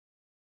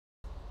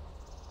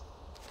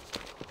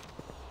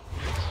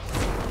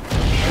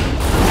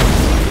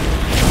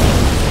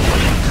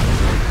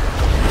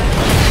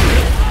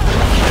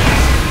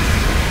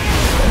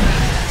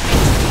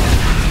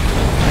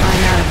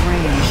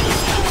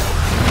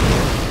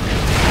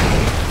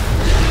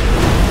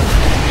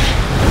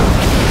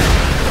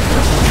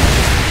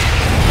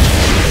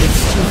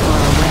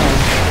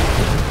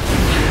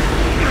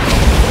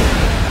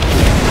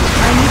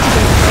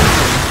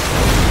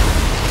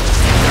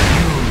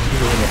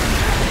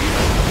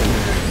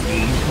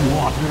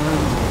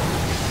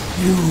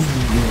You will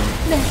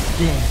let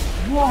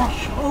death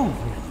wash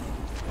over you.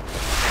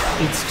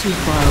 It's too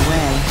far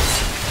away.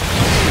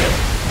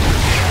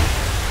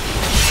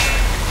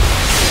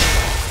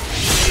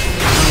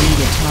 I need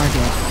a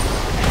target.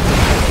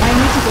 I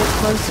need to get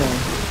closer.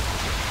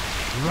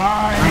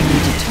 Right. I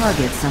need to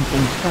target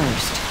something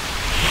first.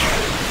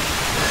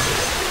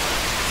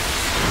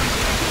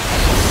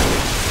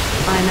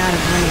 I'm out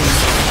of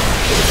range.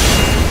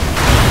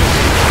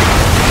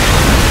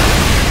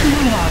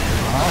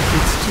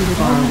 It's too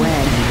far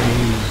away.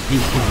 The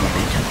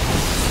inevitable.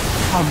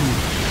 Come,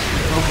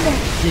 let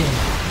death.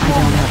 I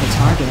don't have a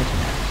target.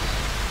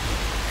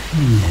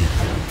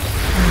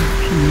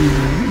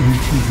 Peer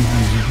into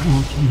my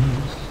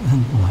waters,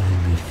 and my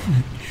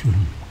reflection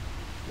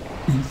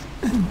is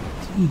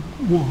empty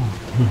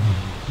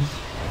waters.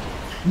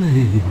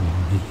 Claim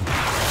me.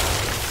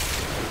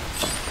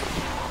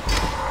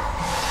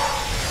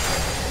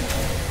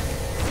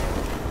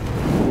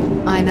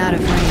 I'm out of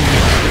range.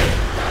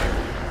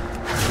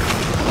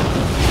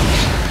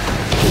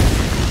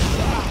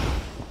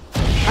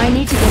 I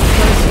need to get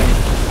closer.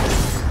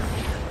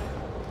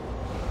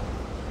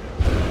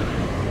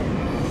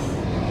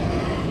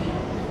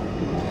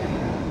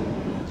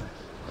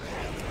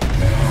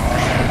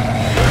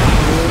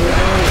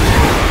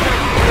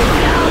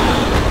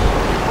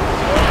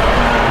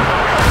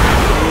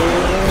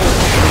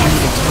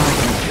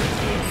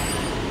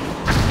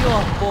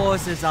 Your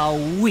forces are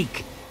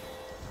weak.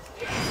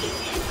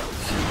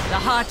 The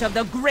heart of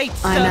the great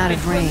I'm out of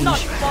serpent will range. not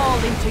fall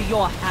into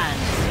your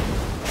hands.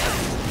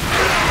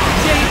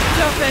 Jade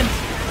serpent,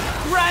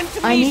 grant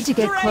me I need to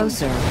get strength.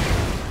 closer.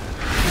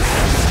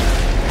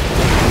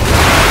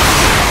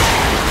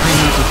 I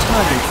need to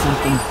target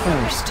something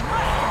first.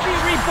 Be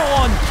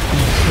reborn.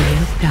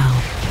 Tear down.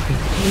 The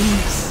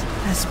haze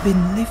has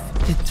been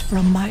lifted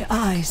from my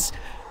eyes.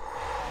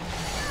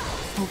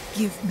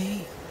 Forgive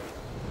me.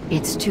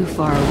 It's too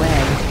far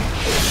away.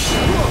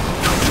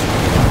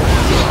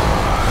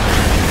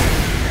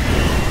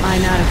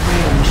 I'm out of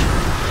range.